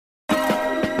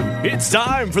It's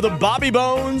time for the Bobby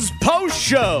Bones Post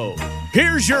Show.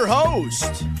 Here's your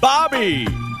host, Bobby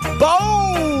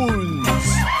Bones.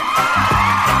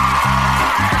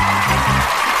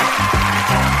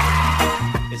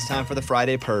 It's time for the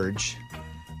Friday Purge.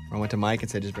 I went to Mike and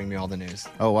said, just bring me all the news.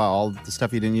 Oh, wow. All the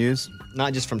stuff you didn't use?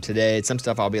 Not just from today. It's some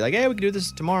stuff I'll be like, hey, we can do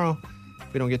this tomorrow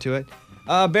if we don't get to it.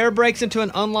 Bear breaks into an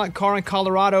unlocked car in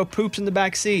Colorado, poops in the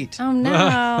back seat. Oh,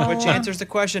 no. Which answers the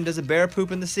question, does a bear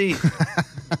poop in the seat?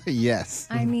 Yes.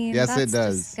 I mean, yes, that's it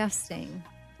does. disgusting.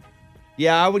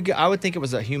 Yeah, I would think it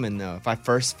was a human, though. If I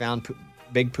first found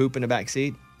big poop in the back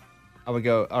seat, I would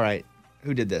go, all right,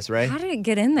 who did this, right? How did it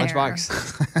get in there?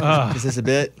 Lunchbox. Is this a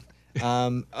bit?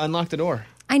 Unlock the door.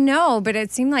 I know, but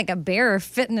it seemed like a bear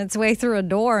fitting its way through a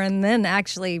door and then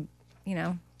actually,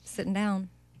 sitting down.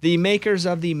 The makers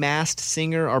of The Masked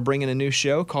Singer are bringing a new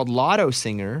show called Lotto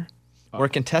Singer, where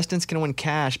contestants can win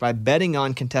cash by betting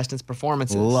on contestants'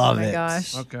 performances. Love Oh my it.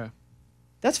 gosh. Okay.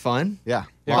 That's fun. Yeah,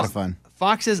 a lot of fun.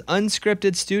 Fox's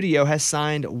unscripted studio has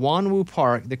signed Wonwoo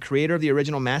Park, the creator of the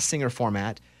original Masked Singer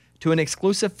format, to an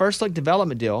exclusive first-look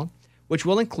development deal, which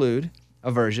will include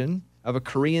a version of a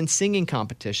Korean singing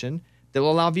competition that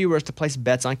will allow viewers to place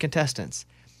bets on contestants.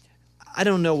 I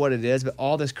don't know what it is, but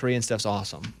all this Korean stuff's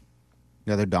awesome.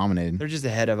 Yeah, they're dominating. They're just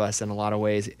ahead of us in a lot of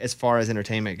ways as far as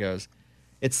entertainment goes.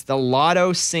 It's the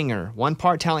Lotto Singer, 1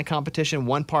 part talent competition,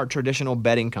 1 part traditional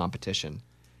betting competition.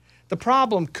 The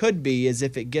problem could be is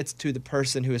if it gets to the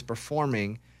person who is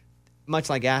performing, much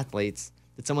like athletes,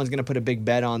 that someone's going to put a big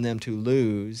bet on them to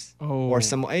lose, or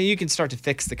you can start to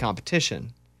fix the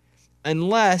competition.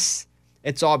 Unless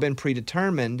it's all been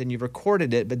predetermined and you've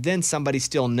recorded it, but then somebody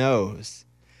still knows.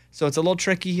 So it's a little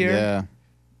tricky here. Yeah.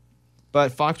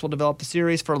 But Fox will develop the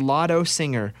series for Lotto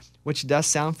Singer, which does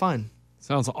sound fun.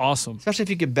 Sounds awesome. Especially if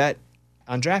you could bet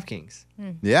on DraftKings.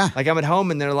 Yeah. Like I'm at home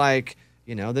and they're like,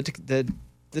 the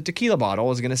tequila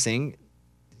bottle is going to sing,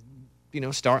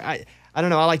 star. I don't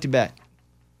know. I like to bet.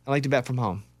 I like to bet from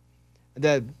home.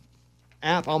 The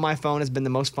app on my phone has been the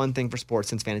most fun thing for sports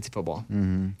since fantasy football.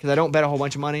 Because I don't bet a whole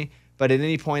bunch of money, but at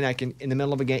any point I can, in the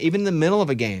middle of a game, even in the middle of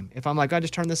a game, if I'm like, I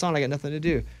just turn this on, I got nothing to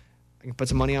do. I can put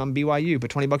some money on BYU, put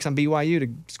 $20 on BYU to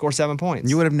score 7 points.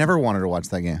 You would have never wanted to watch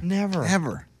that game. Never.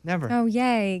 Ever. Never. Oh,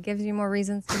 yay. Gives you more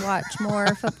reasons to watch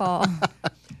more football.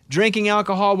 Drinking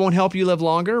alcohol won't help you live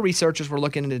longer. Researchers were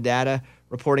looking into data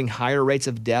reporting higher rates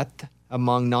of death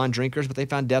among non-drinkers, but they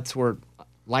found deaths were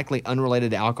likely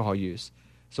unrelated to alcohol use.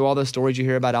 So all those stories you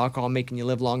hear about alcohol making you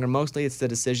live longer, mostly it's the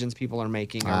decisions people are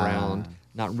making around,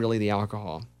 not really the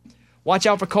alcohol. Watch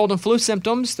out for cold and flu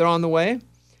symptoms. They're on the way.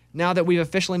 Now that we've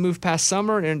officially moved past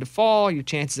summer and into fall, your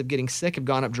chances of getting sick have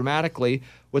gone up dramatically.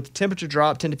 With the temperature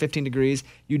drop 10 to 15 degrees,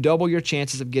 you double your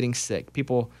chances of getting sick.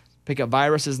 People pick up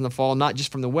viruses in the fall, not just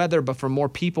from the weather, but from more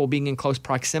people being in close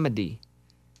proximity.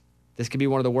 This could be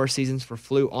one of the worst seasons for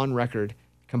flu on record,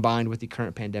 combined with the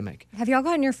current pandemic. Have y'all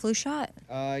gotten your flu shot?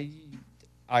 I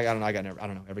don't know. I don't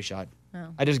know every shot. Oh.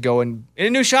 I just go and any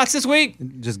new shots this week?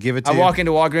 Just give it to I you. walk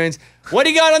into Walgreens. What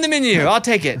do you got on the menu? I'll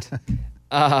take it.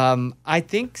 I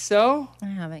think so, I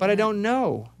haven't but I yet. don't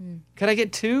know. Could I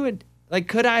get 2?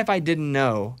 Could I, if I didn't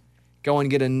know, go and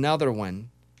get another one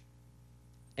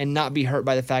and not be hurt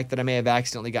by the fact that I may have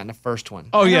accidentally gotten a first one?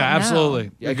 Oh, I yeah, don't know.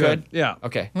 absolutely. Yeah, You're good? Yeah.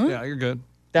 Okay. Yeah, you're good.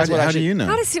 That's what I How should do you know?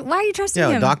 Why are you trusting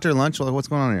Yeah, him? Dr. Lunch, what's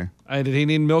going on here? Hey, did he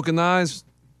need milk in the eyes?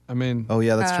 I mean, Oh,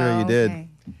 yeah, that's true. You did. okay.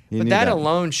 You But knew that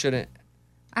alone shouldn't,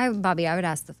 Bobby, I would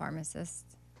ask the pharmacist.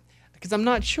 because I'm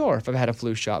not sure if I've had a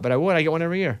flu shot, but I would. I get one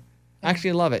every year. I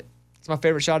actually love it. It's my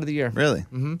favorite shot of the year. Really?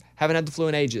 Haven't had the flu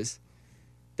in ages.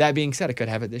 That being said, I could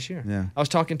have it this year. Yeah. I was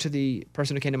talking to the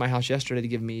person who came to my house yesterday to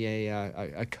give me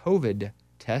a COVID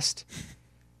test.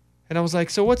 And I was like,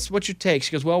 so what's your take?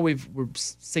 She goes, well, we're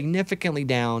significantly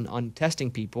down on testing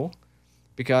people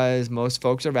because most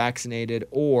folks are vaccinated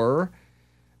or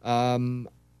she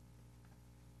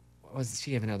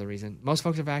gave another reason. Most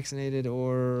folks are vaccinated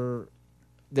or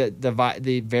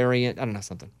the variant, I don't know,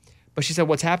 something. But she said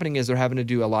what's happening is they're having to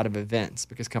do a lot of events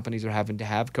because companies are having to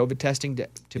have COVID testing to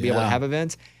be able to have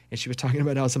events. And she was talking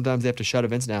about how sometimes they have to shut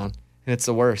events down. And it's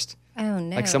the worst. Oh,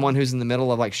 no. Like someone who's in the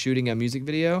middle of shooting a music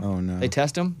video. Oh, no. They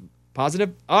test them.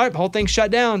 Positive. All right, whole thing's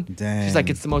shut down. Dang. She's like,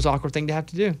 it's the most awkward thing to have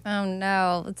to do. Oh,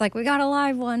 no. It's like, we got a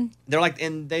live one. They're like,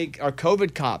 and they are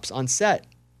COVID cops on set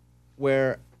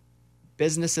where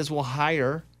businesses will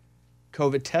hire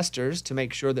COVID testers to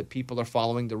make sure that people are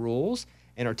following the rules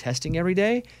and are testing every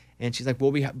day. And she's like,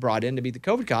 we'll be brought in to be the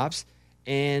COVID cops.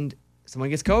 And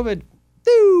someone gets COVID,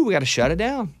 we got to shut it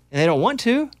down. And they don't want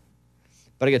to.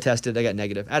 But I got tested. I got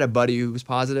negative. I had a buddy who was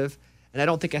positive, and I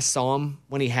don't think I saw him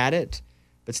when he had it,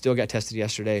 but still got tested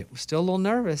yesterday. Was still a little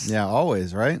nervous. Yeah,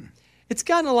 always, right? It's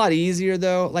gotten a lot easier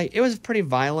though. Like it was pretty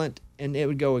violent, and it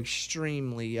would go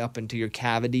extremely up into your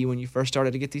cavity when you first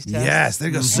started to get these tests. Yes,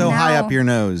 they go so And high now up your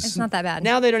nose. It's not that bad.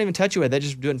 Now they don't even touch you with it. They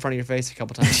just do it in front of your face a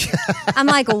couple times. I'm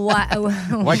like, what?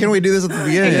 Why can't we do this at the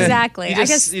beginning? Exactly. You I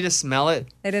just, guess you just smell it.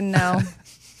 they didn't know.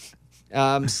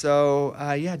 I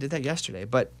did that yesterday.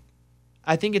 But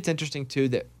I think it's interesting too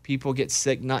that people get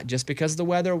sick not just because of the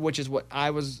weather, which is what I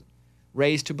was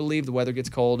raised to believe. The weather gets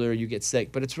colder, you get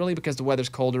sick, but it's really because the weather's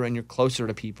colder and you're closer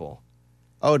to people.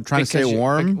 Oh, trying to stay Because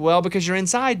warm? Well, because you're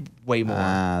inside way more.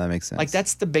 Ah, that makes sense. Like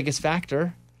that's the biggest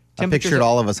factor. I pictured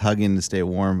all of us hugging to stay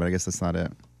warm, but I guess that's not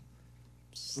it.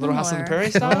 Little House on the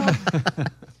Similar. Prairie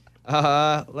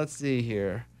style. Let's see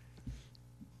here.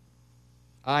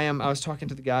 I was talking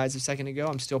to the guys a second ago.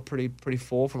 I'm still pretty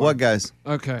full from What guys?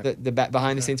 Okay. the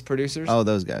behind the scenes producers. Oh,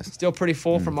 those guys. Still pretty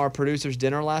full from our producers'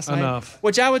 dinner last night. Enough.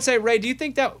 Which I would say, Ray, do you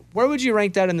think where would you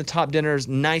rank that in the top dinners,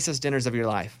 nicest dinners of your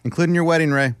life? Including your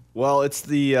wedding, Ray. Well, it's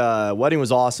the wedding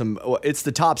was awesome. It's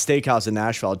the top steakhouse in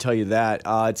Nashville, I'll tell you that.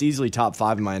 It's easily top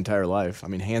 5 in my entire life. I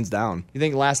mean, hands down. You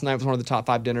think last night was one of the top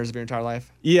 5 dinners of your entire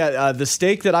life? Yeah, the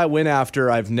steak that I went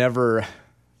after, I've never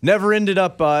ended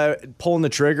up pulling the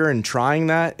trigger and trying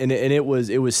that, and it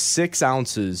was 6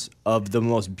 ounces of the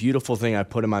most beautiful thing I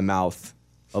put in my mouth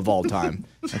of all time.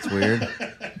 That's weird.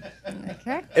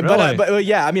 Okay. But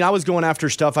yeah, I mean, I was going after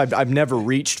stuff I've never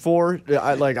reached for.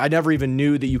 I never even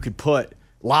knew that you could put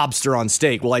lobster on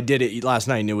steak. Well, I did it last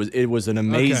night, and it was an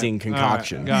amazing Okay. All right.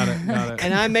 concoction. Got it.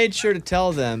 And I made sure to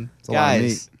tell them, a lot of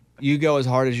guys, you go as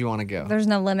hard as you want to go. There's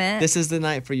no limit. This is the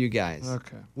night for you guys.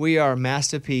 Okay. We are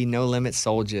Master P, no limit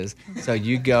soldiers. So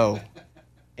you go.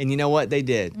 And you know what? They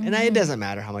did. And it doesn't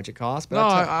matter how much it costs. But No,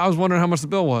 I'll tell- I was wondering how much the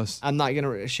bill was. I'm not going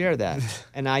to share that.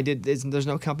 And I did. There's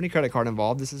no company credit card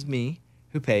involved. This is me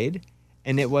who paid.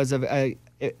 And it was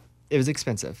it was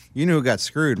expensive. You knew who got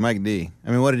screwed, Mike D.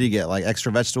 I mean, what did he get? Like extra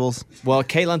vegetables? Well,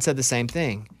 Caitlin said the same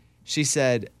thing. She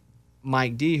said,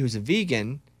 Mike D, who's a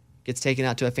vegan, gets taken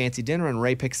out to a fancy dinner, and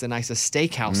Ray picks the nicest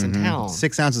steakhouse in town.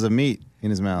 6 ounces of meat in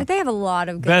his mouth. But they have a lot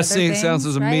of good Best other 6 things,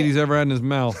 ounces of right? meat he's ever had in his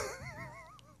mouth.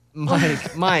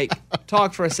 Mike,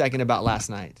 talk for a second about last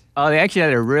night. Oh, they actually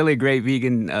had a really great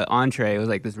vegan entree. It was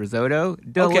like this risotto.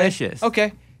 Delicious.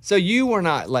 Okay. So you were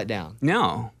not let down.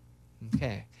 No.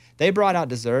 Okay. They brought out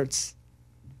desserts.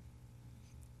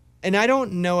 And I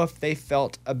don't know if they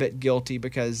felt a bit guilty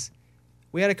because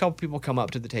we had a couple people come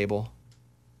up to the table,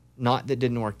 not that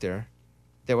didn't work there.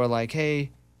 They were like,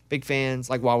 hey, big fans,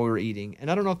 like while we were eating.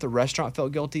 And I don't know if the restaurant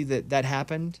felt guilty that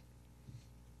happened,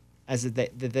 as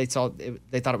that they thought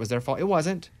it was their fault. It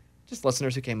wasn't. Just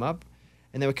listeners who came up.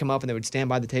 And they would come up and they would stand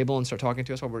by the table and start talking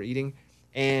to us while we were eating.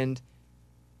 And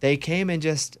they came and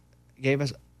just gave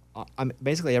us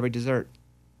basically every dessert.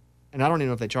 And I don't even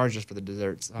know if they charged us for the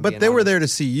desserts. But they were there to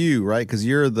see you, right? Because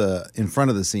you're the in front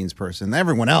of the scenes person.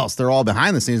 Everyone else, they're all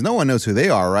behind the scenes. No one knows who they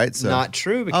are, right? So Not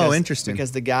true. Because, interesting.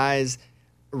 Because the guys,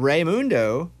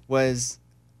 Raymundo was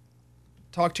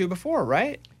talked to before,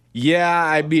 right? Yeah,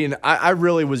 I mean, I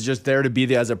really was just there to be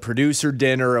there as a producer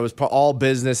dinner. It was all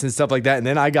business and stuff like that. And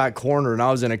then I got cornered and I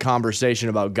was in a conversation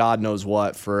about God knows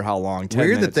what for how long. 10 weird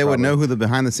that minutes they would probably. know who the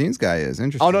behind the scenes guy is.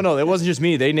 Interesting. Oh, no. It wasn't just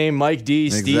me. They named Mike D,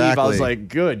 Steve. I was Exactly. like,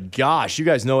 good gosh, you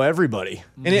guys know everybody.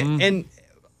 And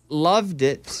loved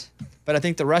it, but I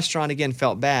think the restaurant again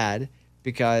felt bad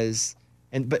because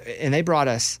and they brought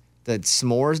us the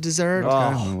s'mores dessert.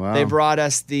 Oh, wow. They brought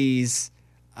us these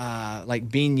like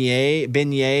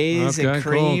beignets Okay, and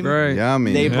cream. cool, great.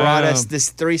 Yummy. They brought Yeah. us this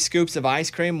 3 scoops of ice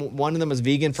cream. One of them was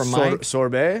vegan for Mike.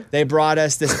 Sorbet? They brought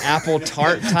us this apple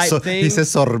tart type So, thing. he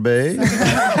says sorbet.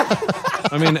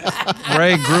 I mean,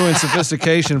 Ray grew in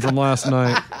sophistication from last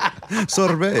night.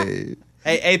 Sorbet.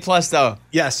 A plus though,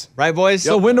 Yes. right, boys?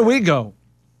 So when do we go?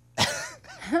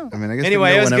 I mean, I guess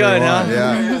Anyway, we it can was go whenever good, we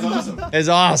huh? want. Yeah. It's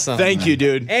awesome. Thank you,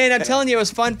 dude. And I'm telling you, it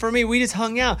was fun for me. We just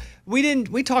hung out.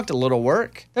 We talked a little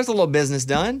work. There's a little business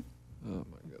done. Oh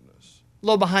my goodness. A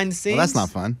little behind the scenes. Well, that's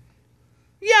not fun.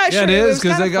 Yeah, sure. Yeah, it is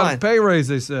because kinda they got fun. a pay raise,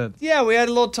 they said. Yeah, we had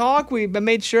a little talk. We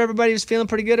made sure everybody was feeling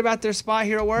pretty good about their spot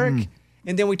here at work.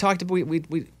 And then we talked. We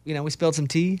spilled some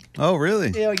tea. Oh, really?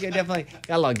 Yeah, we definitely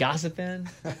got a little gossip in.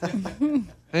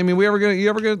 Amy, you ever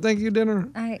gonna thank you dinner?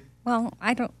 I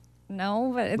don't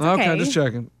know, but it's okay. Okay, just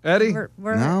checking. Eddie?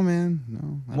 We're No, man.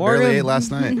 No. I Morgan? barely ate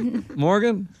last night.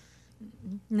 Morgan?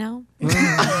 No. All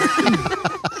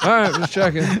right, just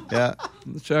checking. Yeah.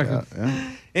 Just checking.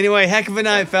 Yeah. Anyway, heck of a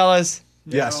night, fellas.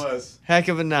 Yes. Heck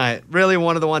of a night. Really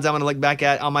one of the ones I'm going to look back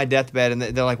at on my deathbed. And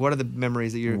they're like, what are the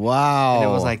memories that you're... Wow. And it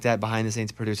was like that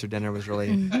behind-the-scenes producer dinner was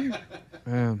really...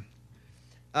 Man.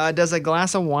 Does a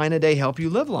glass of wine a day help you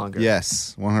live longer?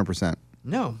 Yes, 100%.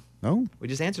 No. No. We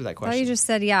just answered that I question. thought you just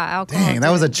said, yeah, alcohol. Dang, that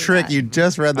was a didn't do trick. that. You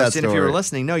just read I that was saying story. if you were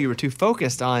listening, no, you were too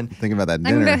focused on. Think about that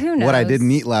I mean, dinner. but who What I knows?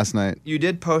 didn't eat last night. You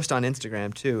did post on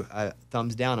Instagram too, a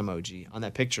thumbs down emoji on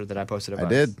that picture that I posted of I us.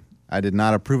 did. I did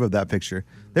not approve of that picture.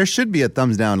 There should be a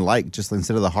thumbs down like, just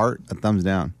instead of the heart, a thumbs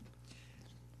down.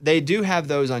 They do have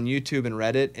those on YouTube and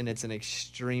Reddit, and it's an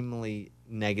extremely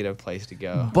negative place to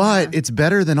go. But it's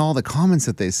better than all the comments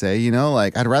that they say, you know?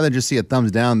 Like, I'd rather just see a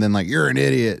thumbs down than like, you're an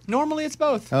idiot. Normally, it's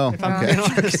both. Oh, if I'm okay. being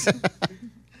honest.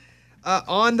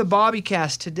 On the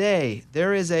Bobbycast today,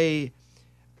 there is a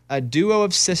duo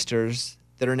of sisters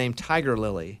that are named Tiger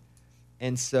Lily,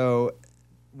 and so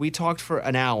we talked for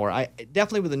an hour. I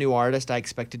definitely with a new artist, I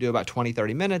expect to do about 20,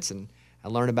 30 minutes, and I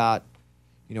learn about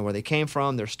where they came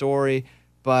from, their story.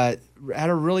 But had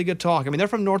a really good talk. I mean, they're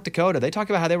from North Dakota. They talk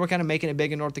about how they were kind of making it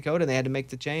big in North Dakota, and they had to make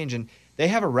the change. And they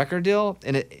have a record deal,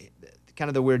 and it kind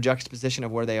of the weird juxtaposition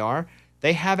of where they are.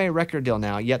 They have a record deal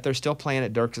now, yet they're still playing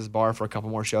at Dirks' bar for a couple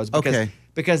more shows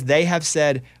because they have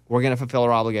said, we're going to fulfill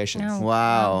our obligations. Oh.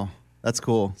 Wow. That's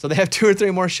cool. So they have 2 or 3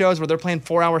 more shows where they're playing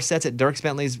 4-hour sets at Dirks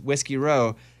Bentley's Whiskey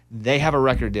Row. They have a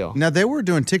record deal. Now, they were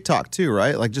doing TikTok too,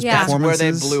 right? Like just Yeah. That's where they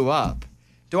performances. blew up.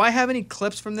 Do I have any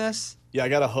clips from this? Yeah, I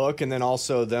got a hook, and then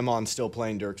also them on Still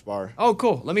Playing Dirk's Bar. Oh,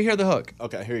 cool. Let me hear the hook.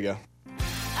 Okay, here you go.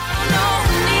 I don't know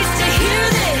who needs to hear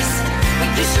this, but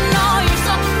you should know you're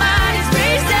somebody's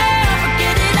reason.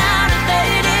 Forget it out and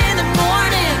late in the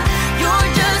morning. You're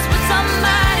just what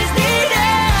somebody's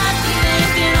needing. Even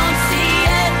if you don't see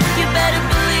it, you better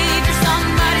believe you're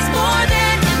somebody's more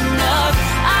than enough.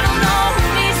 I don't know who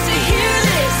needs to hear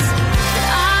this, but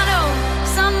I know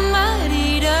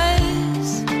somebody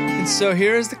does. And so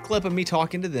here's the clip of me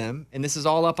talking to them, and this is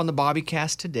all up on the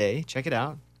Bobbycast today. Check it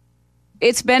out.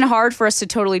 It's been hard for us to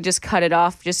totally just cut it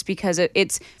off just because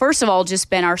it's, first of all, just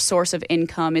been our source of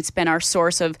income. It's been our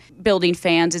source of building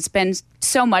fans. It's been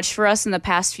so much for us in the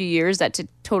past few years that to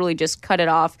totally just cut it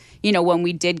off, when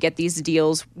we did get these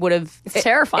deals would have... It's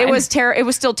terrifying. It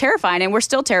was still terrifying, and we're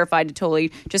still terrified to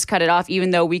totally just cut it off, even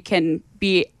though we can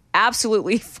be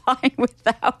absolutely fine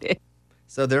without it.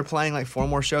 So they're playing like 4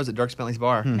 more shows at Dirks Bentley's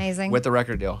bar. Amazing. With the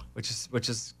record deal, which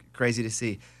is crazy to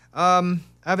see. I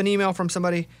have an email from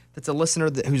somebody that's a listener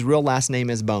whose real last name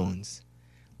is Bones,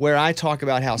 where I talk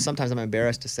about how sometimes I'm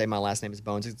embarrassed to say my last name is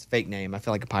Bones. It's a fake name. I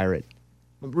feel like a pirate.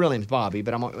 My real name's Bobby,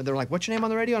 but they're like, what's your name on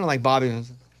the radio? And I'm like, Bobby. And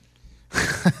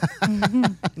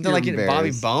they're like, You're Bobby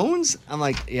embarrassed. Bones? I'm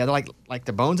like, yeah. They're like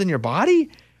the bones in your body?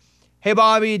 Hey,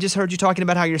 Bobby, just heard you talking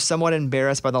about how you're somewhat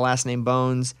embarrassed by the last name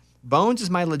Bones. Bones is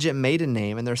my legit maiden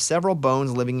name, and there's several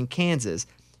Bones living in Kansas.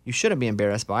 You shouldn't be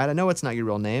embarrassed by it. I know it's not your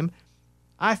real name.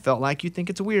 I felt like you think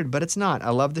it's weird, but it's not.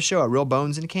 I love the show, Real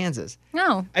Bones in Kansas.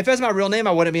 No. If it was my real name,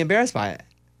 I wouldn't be embarrassed by it.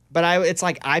 But it's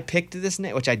like I picked this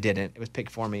name, which I didn't. It was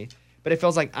picked for me. But it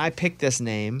feels like I picked this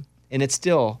name, and it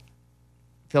still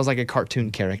feels like a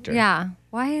cartoon character. Yeah.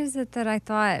 Why is it that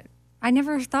I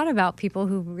never thought about people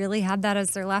who really had that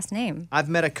as their last name? I've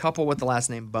met a couple with the last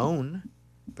name Bone,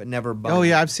 but never Bone. Oh,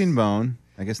 yeah, I've seen Bone.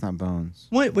 I guess not Bones.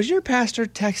 Wait, was your pastor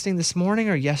texting this morning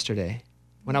or yesterday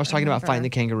when I was talking about remember. fighting the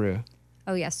kangaroo?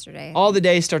 Oh, yesterday. All the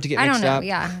days start to get I mixed don't know. up.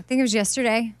 Yeah. I think it was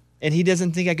yesterday. And he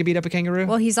doesn't think I could beat up a kangaroo?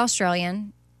 Well, he's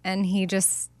Australian, and he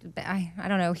just, I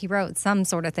don't know, he wrote some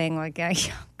sort of thing like,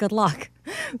 good luck.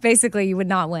 Basically, you would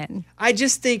not win. I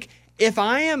just think if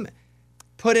I am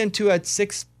put into a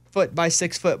 6 foot by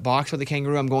 6 foot box with a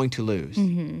kangaroo, I'm going to lose.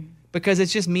 Mm-hmm. Because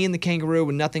it's just me and the kangaroo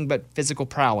with nothing but physical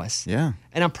prowess. Yeah.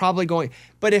 And I'm probably going.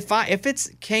 But if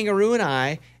it's kangaroo and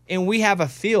I, and we have a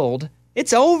field,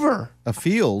 it's over A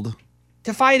field.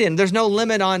 to fight in. There's no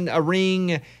limit on a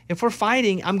ring. If we're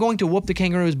fighting, I'm going to whoop the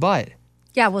kangaroo's butt.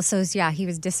 Yeah, well, he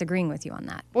was disagreeing with you on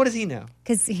that. What does he know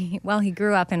Because, he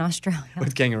grew up in Australia.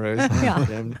 with kangaroos?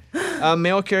 Yeah.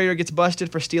 Mail carrier gets busted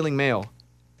for stealing mail.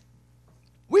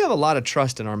 We have a lot of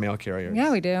trust in our mail carriers.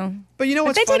 Yeah, we do. But you know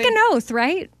But what's they funny? take an oath,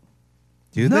 right?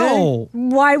 Do they? No.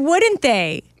 Why wouldn't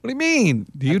they? What do you mean?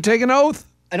 Do you take an oath?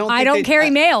 I don't. I think don't they- carry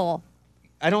mail.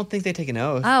 I don't think they take an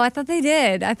oath. Oh, I thought they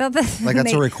did. I thought that Like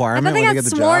that's a requirement I thought they when got they get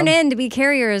the sworn job? in to be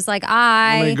carriers. Like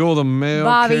Let me go the mail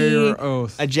Bobby. carrier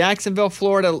oath. A Jacksonville,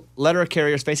 Florida letter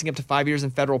carrier is facing up to 5 years in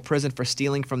federal prison for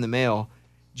stealing from the mail.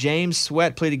 James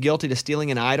Sweat pleaded guilty to stealing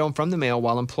an item from the mail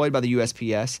while employed by the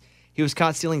USPS. He was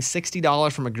caught stealing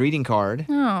 $60 from a greeting card.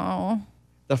 Oh,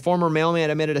 The former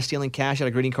mailman admitted to stealing cash out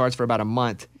of greeting cards for about a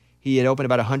month. He had opened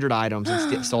about 100 items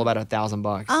and stole about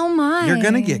 $1,000. oh my! You're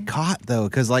going to get caught, though,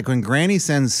 because like when Granny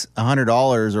sends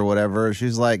 $100 or whatever,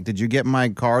 she's like, did you get my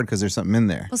card? Because there's something in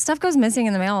there. Well, stuff goes missing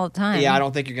in the mail all the time. Yeah, I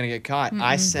don't think you're going to get caught.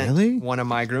 I sent Really? one of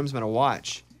my groomsmen a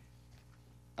watch,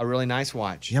 a really nice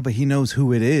watch. Yeah, but he knows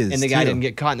who it is. And the guy too. didn't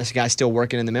get caught, and this guy's still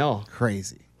working in the mail.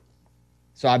 Crazy.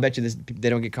 So I bet you they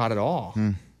don't get caught at all.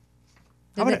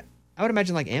 I would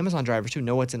imagine like Amazon drivers too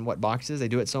know what's in what boxes. They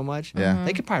do it so much. Yeah.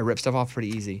 They could probably rip stuff off pretty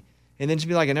easy. And then just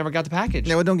be like, I never got the package.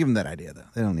 No, don't give them that idea though.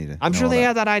 They don't need it. I'm sure they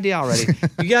have that idea already.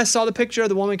 You guys saw the picture of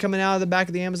the woman coming out of the back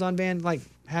of the Amazon van, like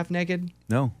half naked?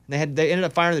 No. They ended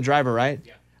up firing the driver, right?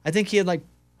 Yeah. I think he had like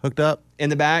Hooked up. in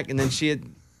the back, and then she had.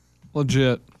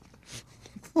 Legit.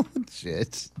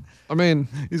 Shit. I mean,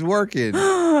 He's working.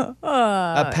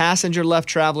 A passenger left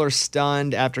traveler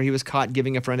stunned after he was caught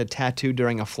giving a friend a tattoo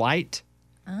during a flight.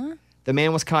 The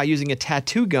man was caught using a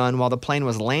tattoo gun while the plane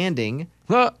was landing.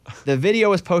 The video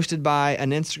was posted by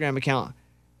an Instagram account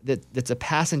that's a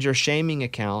passenger shaming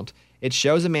account. It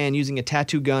shows a man using a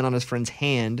tattoo gun on his friend's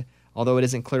hand, although it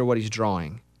isn't clear what he's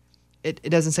drawing. It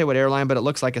doesn't say what airline, but it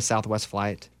looks like a Southwest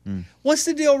flight. What's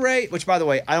the deal, Ray? Which, by the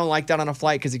way, I don't like that on a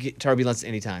flight because you get turbulence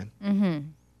anytime.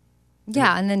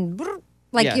 Yeah, and then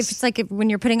like Yes. if it's like when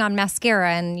you're putting on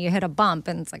mascara and you hit a bump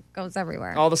and it's like goes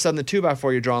everywhere. All of a sudden, the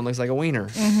 2x4 you're drawing looks like a wiener.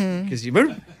 Because you.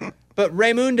 But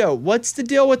Raymundo, what's the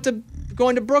deal with the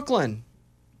going to Brooklyn?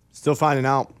 Still finding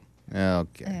out.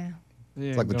 Okay. yeah,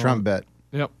 It's like the go Trump on. bet.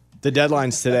 Yep. The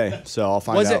deadline's today, so I'll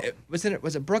find out. Was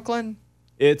it Brooklyn?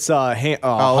 It's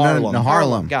Harlem. No,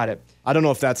 Harlem. Got it. I don't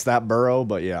know if that's that borough,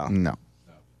 but yeah. No.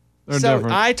 They're So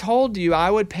different. I told you I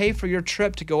would pay for your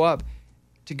trip to go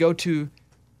to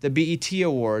the BET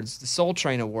Awards, the Soul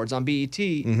Train Awards on BET,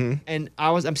 and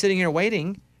I'm sitting here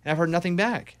waiting, and I've heard nothing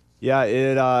back.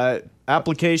 Yeah,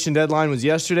 application deadline was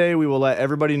yesterday. We will let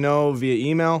everybody know via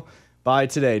email by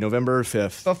today, November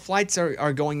 5th. But flights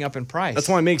are going up in price. That's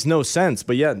why it makes no sense.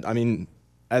 But yeah, I mean,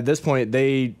 at this point,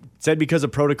 they said because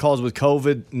of protocols with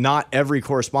COVID, not every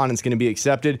correspondent's going to be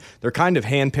accepted. They're kind of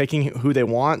handpicking who they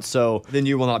want. So Then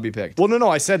you will not be picked. well, no,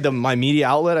 I said my media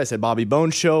outlet. I said Bobby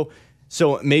Bones Show.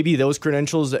 So maybe those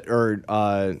credentials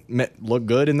look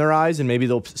good in their eyes, and maybe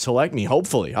they'll select me.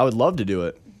 Hopefully, I would love to do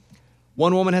it.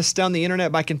 One woman has stunned the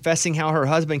internet by confessing how her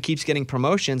husband keeps getting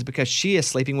promotions because she is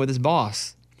sleeping with his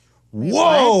boss.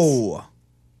 Whoa.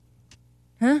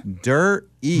 Huh?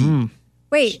 Dirty.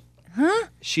 Wait,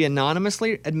 She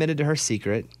anonymously admitted to her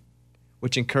secret,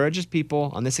 which encourages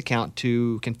people on this account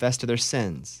to confess to their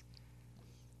sins.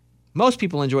 Most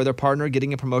people enjoy their partner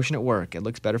getting a promotion at work. It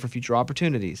looks better for future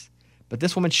opportunities. But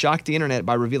this woman shocked the internet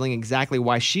by revealing exactly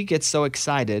why she gets so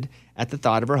excited at the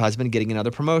thought of her husband getting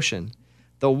another promotion.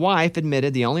 The wife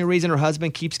admitted the only reason her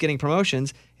husband keeps getting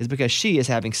promotions is because she is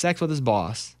having sex with his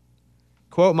boss.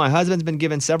 Quote, my husband's been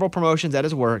given several promotions at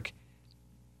his work,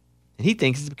 and he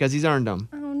thinks it's because he's earned them.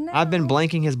 oh no. I've been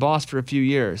blanking his boss for a few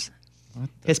years.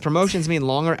 His promotions mean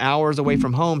longer hours away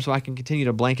from home so I can continue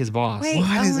to blank his boss. Wait,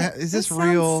 What is my- that? Is this sounds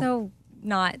real? So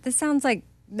not. This sounds like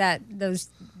those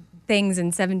things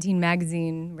in 17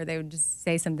 magazine where they would just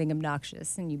say something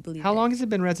obnoxious and you believe How it. long has it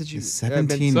been, Red, since you've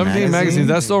 17 17 magazines.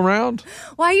 That's still around?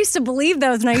 Well, I used to believe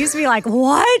those, and I used to be like,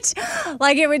 "What?"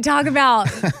 Like it would talk about.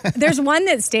 There's one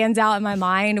that stands out in my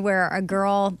mind where a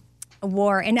girl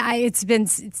wore, and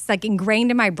it's like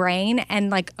ingrained in my brain, and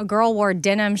like a girl wore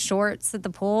denim shorts at the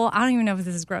pool. I don't even know if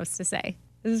this is gross to say.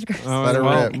 This is gross. Let her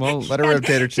rip. Let her rip,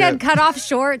 Tater She had Chip. cut off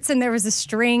shorts, and there was a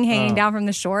string hanging down from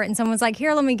the short, and someone was like,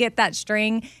 "Here, let me get that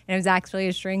string," and it was actually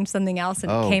a string, something else,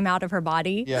 and it came out of her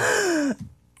body. Yeah.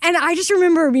 And I just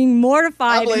remember being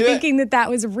mortified and believe it. thinking that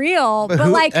was real. But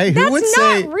like, Hey, that's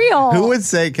not real. Who would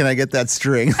say, "Can I get that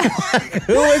string"?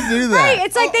 Who would do that? Right,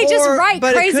 it's like they just write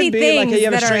but crazy it could be things like, hey, you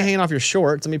have a that string are. hanging off your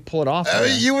shorts. Let me pull it off.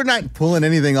 You were not pulling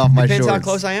anything off my Depends shorts. how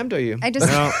close I am to you. I just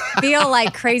feel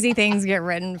like crazy things get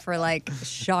written for like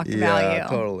shock value.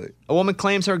 totally. A woman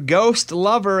claims her ghost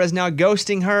lover is now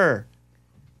ghosting her.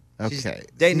 She's Okay.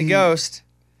 dating a ghost,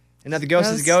 and now the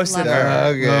ghost is Ghost ghosting lover. her.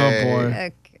 Okay. Oh, boy.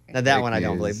 Okay. Now that Fake one I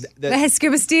don't news. believe. Hey,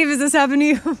 Scuba Steve, is this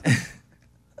happening to you?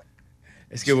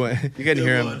 It's a good one. You couldn't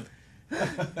hear him.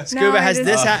 Scuba, I has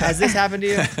just- has this happened to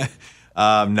you?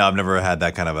 No, I've never had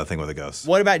that kind of a thing with a ghost.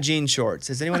 What about jean shorts?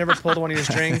 Has anyone ever pulled one of your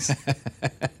strings?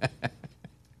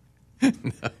 No.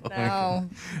 No,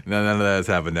 none of that has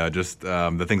happened. No, just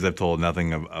the things I've told,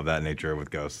 nothing of that nature with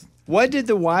ghosts. What did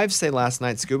the wives say last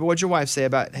night, Scuba? What'd your wife say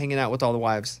about hanging out with all the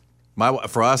wives?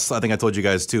 For us, I think I told you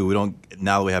guys too. We don't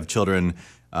now that we have children.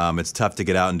 It's tough to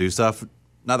get out and do stuff.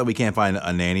 Not that we can't find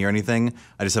a nanny or anything.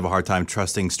 I just have a hard time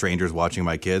trusting strangers watching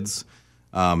my kids.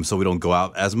 So we don't go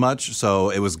out as much.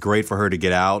 So it was great for her to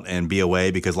get out and be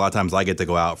away because a lot of times I get to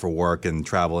go out for work and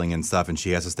traveling and stuff, and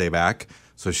she has to stay back.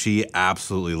 So she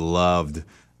absolutely loved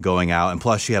going out. And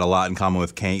plus, she had a lot in common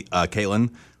with Caitlin,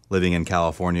 living in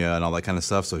California and all that kind of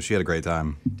stuff. So she had a great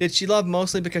time. Did she love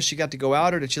mostly because she got to go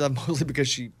out, or did she love mostly because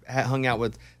she hung out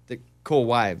with the cool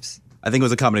wives? I think it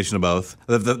was a combination of both.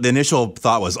 The initial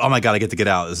thought was, oh my God, I get to get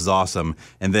out. This is awesome.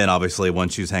 And then obviously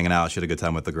once she was hanging out, she had a good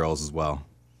time with the girls as well.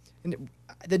 And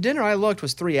the dinner I looked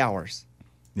was 3 hours.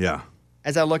 Yeah.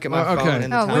 As I look at my Okay. phone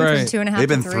and the Oh, time. went Right. from 2.5 They've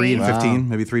been to 3 3. and 15,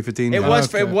 maybe 3:15. It Yeah. was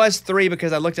Okay. it was 3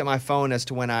 because I looked at my phone as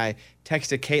to when I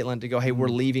texted Caitlin to go, hey, we're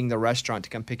leaving the restaurant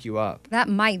to come pick you up. That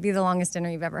might be the longest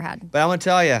dinner you've ever had. But I'm gonna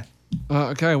tell you,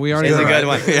 Okay, we already. it's a good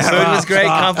one. Yeah. Food was great,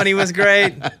 company was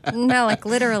great. No, like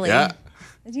literally. Yeah.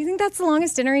 Do you think that's the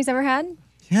longest dinner he's ever had?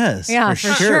 Yes, Yeah, for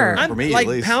sure. I'm For me, at like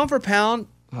least. pound for pound,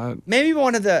 Uh, maybe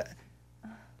one of the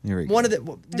Here we go.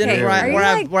 dinners Okay, where,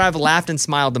 are you where I've laughed and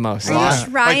smiled the most. Are you My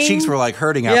trying? cheeks were like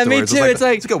hurting Yeah, afterwards. me too. It's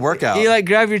a good workout. You like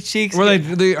grab your cheeks. were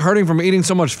they hurting from eating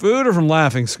so much food or from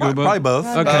laughing, Scuba? Probably both.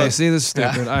 Okay, Both. see, this is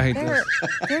stupid. I hate They're,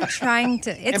 this. they're trying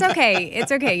to. It's okay.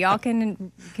 It's okay. Y'all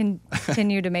can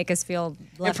continue to make us feel and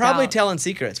left probably out. telling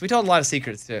secrets. We told a lot of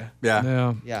secrets too. Yeah.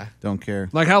 Yeah. Yeah. Don't care.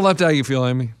 Like, how left out you feel,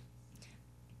 Amy?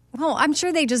 Well, I'm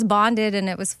sure they just bonded and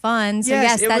it was fun. So Yes,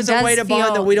 yes, it that was a does way to feel,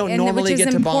 bond that we don't and normally which is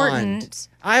get to bond. important.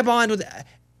 I bond with.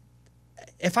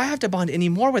 If I have to bond any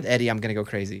more with Eddie, I'm gonna go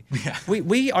crazy. Yeah.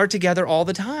 We are together all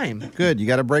the time. Good. You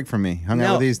got a break from me. Hung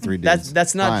out with these 3 dudes.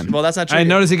 That's not Fine. well. That's not true. I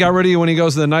noticed he got rid of you when he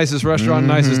goes to the nicest restaurant,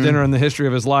 nicest dinner in the history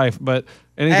of his life. But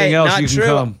anything Hey, else, not you can true.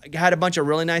 come. I had a bunch of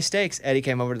really nice steaks. Eddie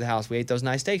came over to the house. We ate those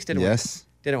nice steaks, didn't Yes.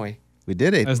 we? Didn't we? We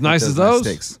did it. As nice as those?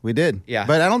 Steaks. We did. Yeah.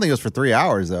 But I don't think it was for 3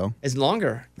 hours though. It's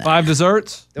longer. 5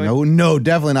 desserts? No,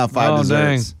 definitely not 5 Oh,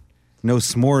 desserts. No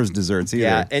s'mores desserts either.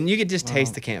 Yeah, and you could just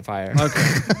taste the campfire.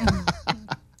 Okay.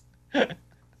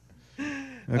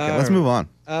 Okay, let's move on.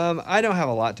 I don't have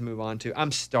a lot to move on to.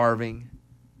 I'm starving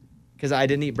because I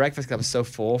didn't eat breakfast because I was so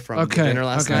full from the Okay, dinner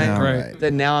last okay, night. great. Alright.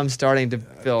 That now I'm starting to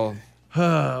feel.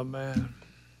 Oh, man.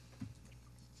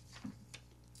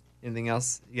 Anything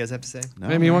else you guys have to say? No,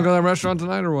 Amy, you want to go to that restaurant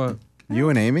tonight or what? You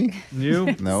and Amy?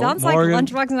 You? No. Sounds Morgan? like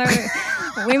Lunchbox and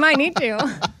I. We might need to.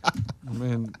 I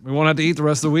mean, we won't have to eat the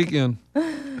rest of the weekend.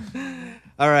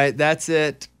 All right, that's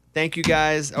it. Thank you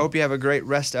guys. I hope you have a great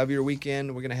rest of your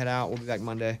weekend. We're gonna head out. We'll be back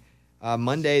Monday.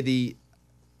 Monday, the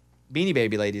Beanie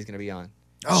Baby lady is gonna be on.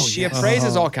 Oh, she yes.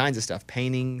 appraises all kinds of stuff: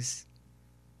 paintings,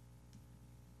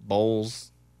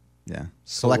 bowls, Yeah.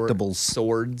 sword- Collectibles.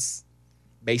 swords,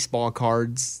 baseball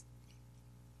cards.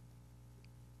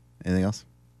 Anything else?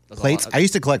 That's Plates. all- I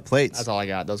used to collect plates. That's all I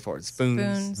got. Those four spoons.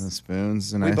 Spoons. The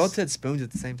spoons. Are We nice. both said spoons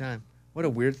at the same time. What a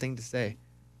weird thing to say.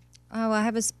 Oh, I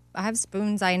have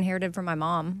spoons I inherited from my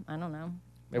mom. I don't know.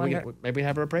 Maybe Wonder, we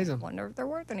have her appraise them. wonder if they're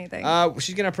worth anything.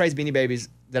 She's gonna appraise Beanie Babies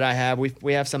that I have.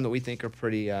 We have some that we think are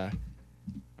pretty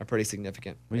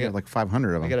significant. We got like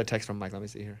 500 of I them. got a text from Mike. Let me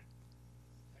see here.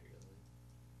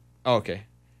 Oh, okay.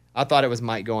 I thought it was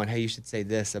Mike going, "Hey, you should say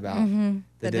this about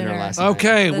the dinner last night."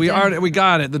 Okay, The we dinner. we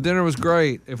got it. The dinner was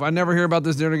great. If I never hear about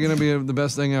this dinner again, it'll be the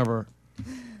best thing ever.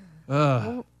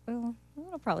 well, it'll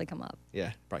probably come up.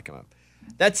 Yeah, probably come up.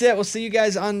 That's it. We'll see you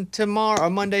guys on tomorrow,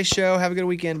 on Monday's show. Have a good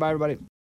weekend. Bye, everybody.